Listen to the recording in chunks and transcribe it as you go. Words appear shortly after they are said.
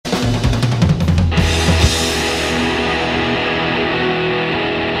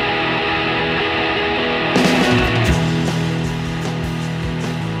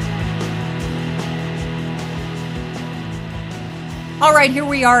right, here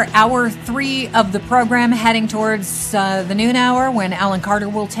we are, hour 3 of the program, heading towards the noon hour when Alan Carter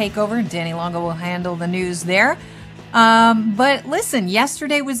will take over and Danny Longo will handle the news there. But listen,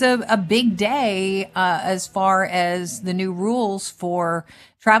 yesterday was a big day as far as the new rules for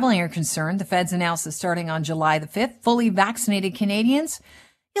traveling are concerned. The feds announced that starting on July the 5th, fully vaccinated Canadians,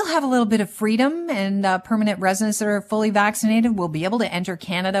 you'll have a little bit of freedom, and permanent residents that are fully vaccinated will be able to enter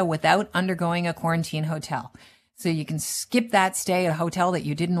Canada without undergoing a quarantine hotel. So you can skip that stay at a hotel that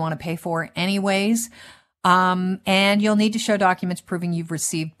you didn't want to pay for anyways. And you'll need to show documents proving you've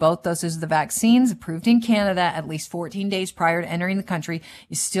received both doses of the vaccines approved in Canada at least 14 days prior to entering the country.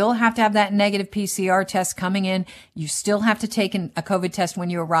 You still have to have that negative PCR test coming in. You still have to take a COVID test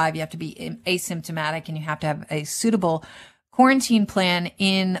when you arrive. You have to be asymptomatic, and you have to have a suitable quarantine plan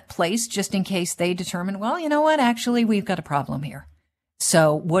in place just in case they determine, well, you know what, actually, we've got a problem here.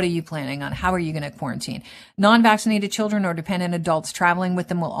 So what are you planning on? How are you going to quarantine? Non-vaccinated children or dependent adults traveling with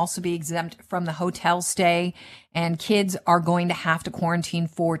them will also be exempt from the hotel stay, and kids are going to have to quarantine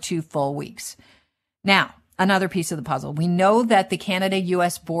for 2 full weeks. Now, another piece of the puzzle. We know that the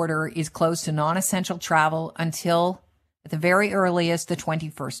Canada-US border is closed to non-essential travel until, at the very earliest, the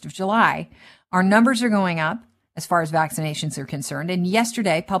 21st of July. Our numbers are going up as far as vaccinations are concerned. And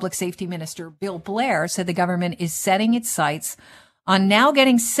yesterday, Public Safety Minister Bill Blair said the government is setting its sights on now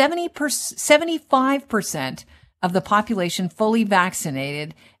getting 75% of the population fully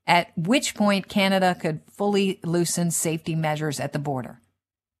vaccinated, at which point Canada could fully loosen safety measures at the border.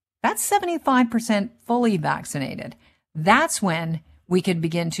 That's 75% fully vaccinated. That's when we could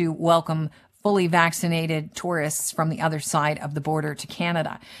begin to welcome fully vaccinated tourists from the other side of the border to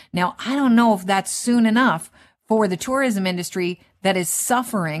Canada. Now, I don't know if that's soon enough for the tourism industry that is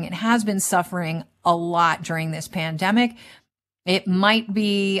suffering and has been suffering a lot during this pandemic. It might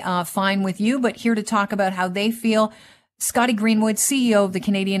be fine with you, but here to talk about how they feel, Scotty Greenwood, CEO of the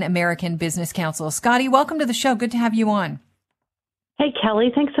Canadian American Business Council. Scotty, welcome to the show. Good to have you on. Hey,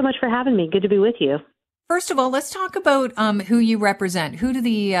 Kelly. Thanks so much for having me. Good to be with you. First of all, let's talk about who you represent. Who do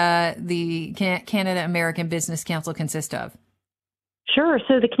the Canada American Business Council consist of? Sure.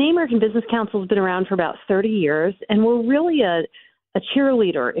 So the Canadian American Business Council has been around for about 30 years, and we're really a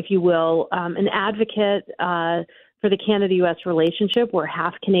cheerleader, if you will, an advocate for the Canada-U.S. relationship. We're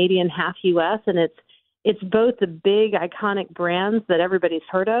half Canadian, half U.S., and it's both the big iconic brands that everybody's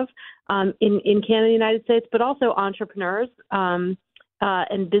heard of in Canada and the United States, but also entrepreneurs and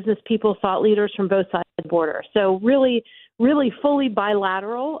business people, thought leaders from both sides of the border. So really, really fully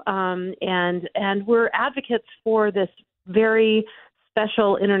bilateral, and we're advocates for this very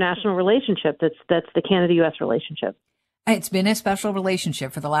special international relationship that's the Canada-U.S. relationship. It's been a special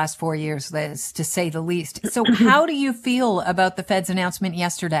relationship for the last 4 years, to say the least. So how do you feel about the Fed's announcement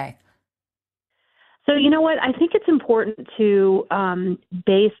yesterday? So, you know what? I think it's important to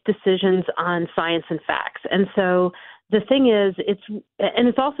base decisions on science and facts. And so the thing is,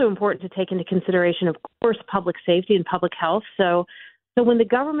 it's also important to take into consideration, of course, public safety and public health. So when the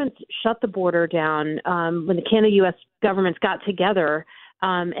governments shut the border down, when the Canada-U.S. governments got together,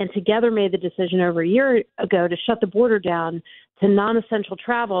 and together made the decision over a year ago to shut the border down to non-essential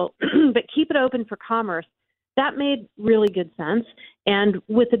travel, but keep it open for commerce, that made really good sense. And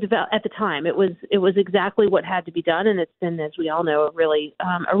with at the time, it was exactly what had to be done, and it's been, as we all know, a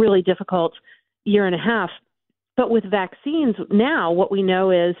really difficult year and a half. But with vaccines now, what we know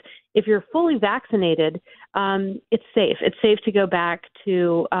is if you're fully vaccinated, it's safe. It's safe to go back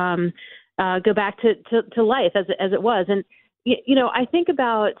to life as it was. And you know, I think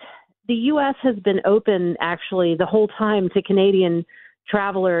about the U.S. has been open actually the whole time to Canadian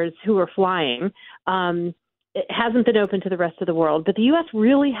travelers who are flying. It hasn't been open to the rest of the world, but the U.S.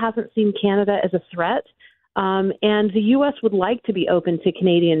 really hasn't seen Canada as a threat. And the U.S. would like to be open to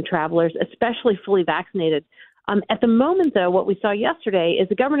Canadian travelers, especially fully vaccinated. At the moment, though, what we saw yesterday is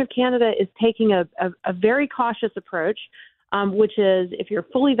the government of Canada is taking a very cautious approach, which is if you're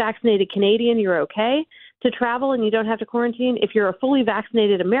fully vaccinated Canadian, you're okay to travel and you don't have to quarantine. If you're a fully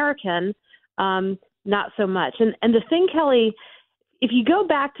vaccinated American, not so much. And the thing, Kelly, if you go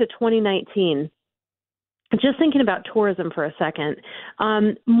back to 2019, just thinking about tourism for a second,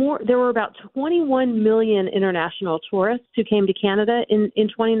 there were about 21 million international tourists who came to Canada in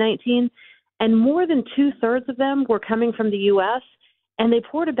 2019, and more than 2/3 of them were coming from the U.S., and they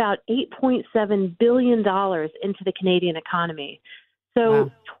poured about $8.7 billion into the Canadian economy. So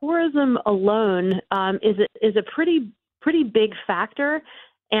wow. Tourism alone is a pretty big factor,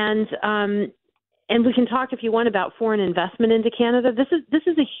 and we can talk if you want about foreign investment into Canada. This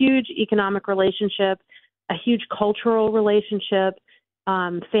is a huge economic relationship, a huge cultural relationship,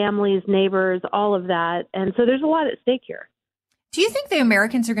 families, neighbors, all of that, and so there's a lot at stake here. Do you think the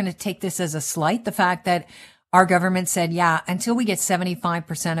Americans are going to take this as a slight? The fact that our government said, yeah, until we get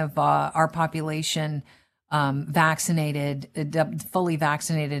 75% of our population vaccinated, fully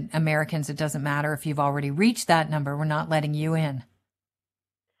vaccinated Americans, it doesn't matter if you've already reached that number. We're not letting you in.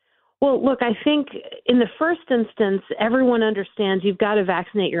 Well, look, I think in the first instance, everyone understands you've got to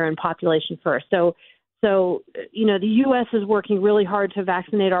vaccinate your own population first. So, the U.S. is working really hard to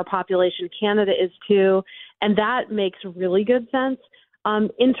vaccinate our population. Canada is too, and that makes really good sense.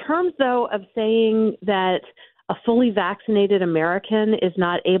 In terms, though, of saying that a fully vaccinated American is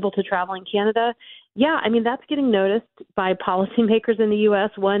not able to travel in Canada, yeah, I mean, that's getting noticed by policymakers in the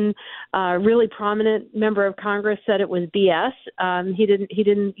U.S. One really prominent member of Congress said it was BS. He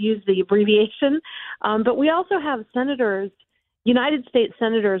didn't use the abbreviation. But we also have senators, United States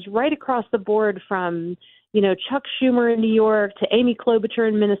senators, right across the board from, Chuck Schumer in New York to Amy Klobuchar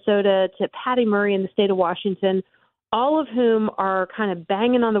in Minnesota to Patty Murray in the state of Washington, all of whom are kind of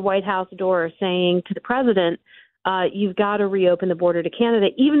banging on the White House door saying to the president, you've got to reopen the border to Canada,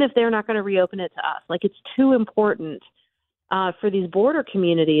 even if they're not going to reopen it to us. Like, it's too important for these border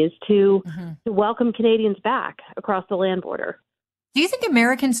communities to welcome Canadians back across the land border. Do you think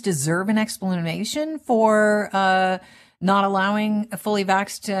Americans deserve an explanation for not allowing fully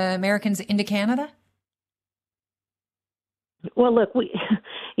vaxxed Americans into Canada? Well, look,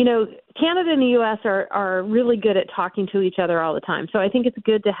 Canada and the U.S. are really good at talking to each other all the time. So I think it's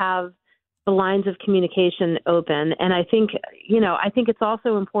good to have the lines of communication open. And I think it's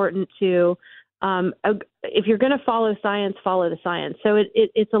also important to, if you're going to follow science, follow the science. So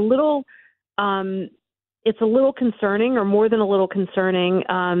it's a little concerning, or more than a little concerning,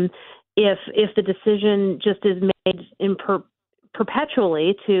 if the decision just is made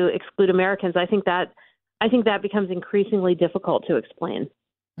perpetually to exclude Americans. I think that becomes increasingly difficult to explain.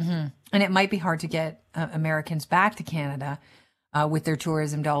 Mm-hmm. And it might be hard to get Americans back to Canada with their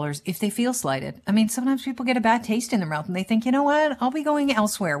tourism dollars if they feel slighted. I mean, sometimes people get a bad taste in their mouth and they think, you know what, I'll be going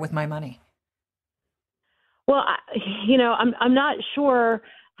elsewhere with my money. Well, I'm not sure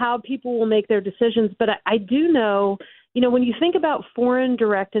how people will make their decisions, but I do know, when you think about foreign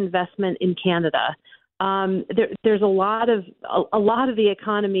direct investment in Canada, there's a lot of the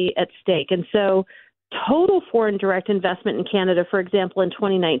economy at stake. And so total foreign direct investment in Canada, for example, in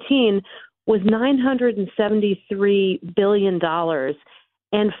 2019 was $973 billion,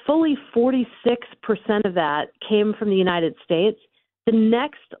 and fully 46% of that came from the United States. The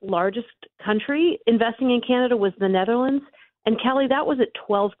next largest country investing in Canada was the Netherlands, and Kelly, that was at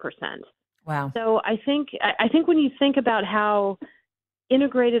 12%. Wow. So I think when you think about how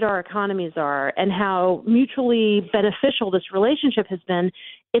integrated our economies are and how mutually beneficial this relationship has been,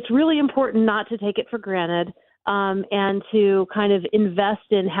 it's really important not to take it for granted, and to kind of invest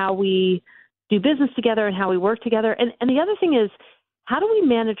in how we do business together and how we work together. And the other thing is, how do we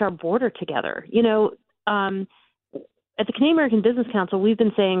manage our border together? At the Canadian American Business Council, we've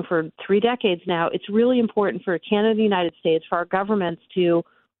been saying for 3 decades now, it's really important for Canada and the United States, for our governments to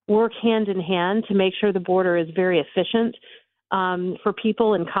work hand in hand to make sure the border is very efficient for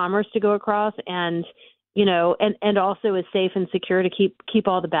people and commerce to go across, and also is safe and secure to keep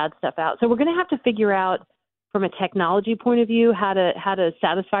all the bad stuff out. So we're going to have to figure out, from a technology point of view, how to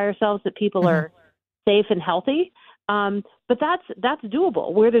satisfy ourselves that people are safe and healthy. But that's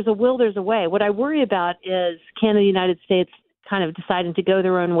doable. Where there's a will, there's a way. What I worry about is Canada and the United States kind of deciding to go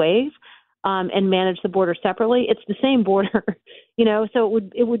their own ways and manage the border separately. It's the same border, so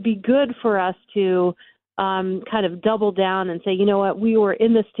it would be good for us to kind of double down and say, you know what, we were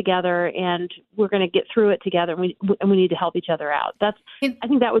in this together and we're going to get through it together, and we need to help each other out. I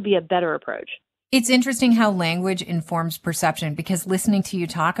think that would be a better approach. It's interesting how language informs perception, because listening to you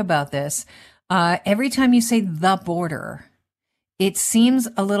talk about this, every time you say the border, it seems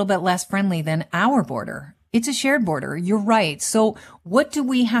a little bit less friendly than our border. It's a shared border. You're right. So what do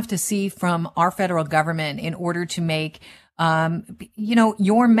we have to see from our federal government in order to make,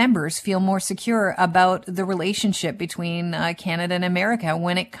 your members feel more secure about the relationship between Canada and America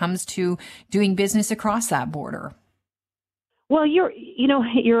when it comes to doing business across that border? Well, you're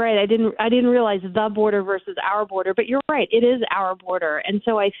right. I didn't realize the border versus our border, but you're right. It is our border, and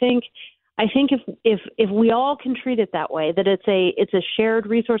so I think if we all can treat it that way, that it's a shared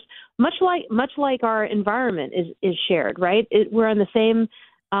resource, much like our environment is shared, right? We're on the same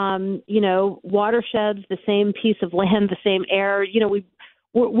watersheds, the same piece of land, the same air.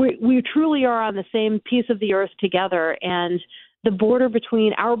 We truly are on the same piece of the earth together, and the border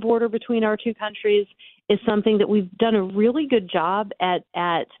between our 2 countries is something that we've done a really good job at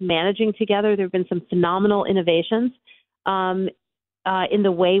managing together. There have been some phenomenal innovations in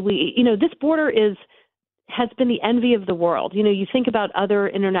the way this border is has been the envy of the world. You know, you think about other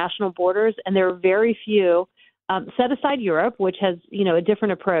international borders, and there are very few. Set aside Europe, which has, you know, a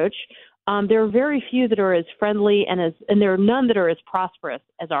different approach. There are very few that are as friendly and there are none that are as prosperous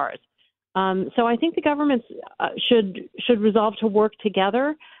as ours. So I think the governments should resolve to work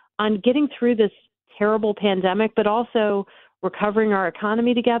together on getting through this terrible pandemic, but also recovering our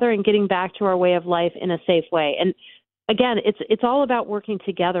economy together and getting back to our way of life in a safe way. And again, it's all about working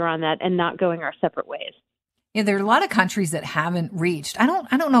together on that and not going our separate ways. Yeah, there are a lot of countries that haven't reached. I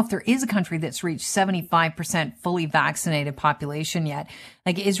don't know if there is a country that's reached 75% fully vaccinated population yet.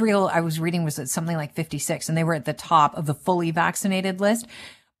 Like Israel, I was reading, was at something like 56, and they were at the top of the fully vaccinated list.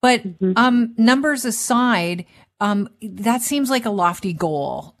 But numbers aside, that seems like a lofty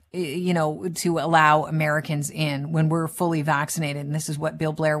goal, you know, to allow Americans in when we're fully vaccinated. And this is what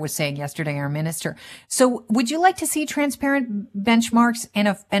Bill Blair was saying yesterday, our minister. So would you like to see transparent benchmarks and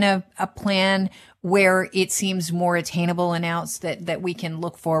a plan where it seems more attainable announced that we can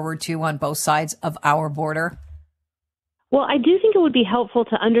look forward to on both sides of our border? Well, I do think it would be helpful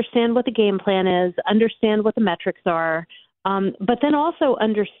to understand what the game plan is, understand what the metrics are, but then also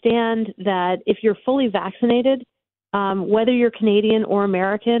understand that if you're fully vaccinated, whether you're Canadian or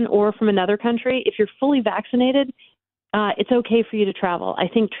American or from another country, if you're fully vaccinated, it's okay for you to travel. I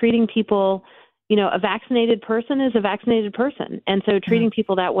think treating people, you know, a vaccinated person is a vaccinated person. And so treating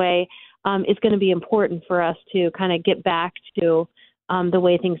people that way is going to be important for us to kind of get back to the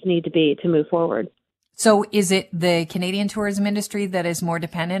way things need to be to move forward. So is it the Canadian tourism industry that is more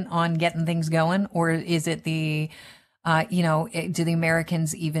dependent on getting things going, or is it the do the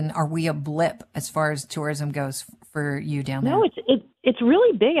Americans even, are we a blip as far as tourism goes for you down there? No, it's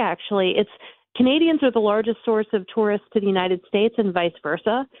really big, actually. Canadians are the largest source of tourists to the United States and vice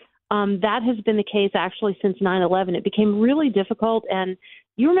versa. That has been the case actually since 9/11. It became really difficult. And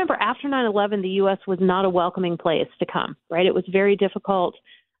you remember after 9/11, the U.S. was not a welcoming place to come, right? It was very difficult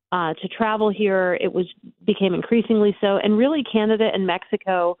to travel here. Became increasingly so. And really Canada and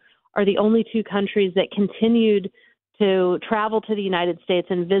Mexico are the only two countries that continued to travel to the United States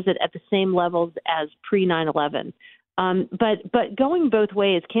and visit at the same levels as pre 9/11. But going both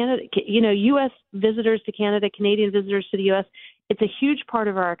ways, Canada, you know, U.S. visitors to Canada, Canadian visitors to the U.S., it's a huge part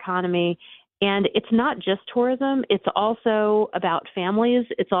of our economy. And it's not just tourism. It's also about families.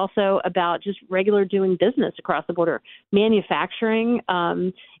 It's also about just regular doing business across the border, manufacturing,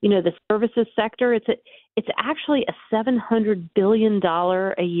 the services sector. It's actually a $700 billion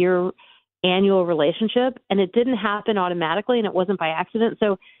a year annual relationship, and it didn't happen automatically, and it wasn't by accident.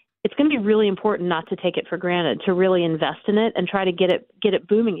 So it's going to be really important not to take it for granted, to really invest in it and try to get it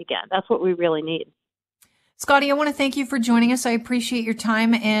booming again. That's what we really need. Scotty, I want to thank you for joining us. I appreciate your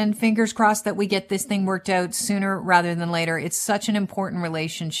time, and fingers crossed that we get this thing worked out sooner rather than later. It's such an important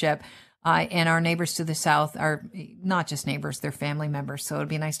relationship. And our neighbors to the south are not just neighbors, they're family members. So it'd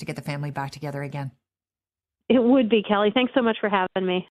be nice to get the family back together again. It would be, Kelly. Thanks so much for having me.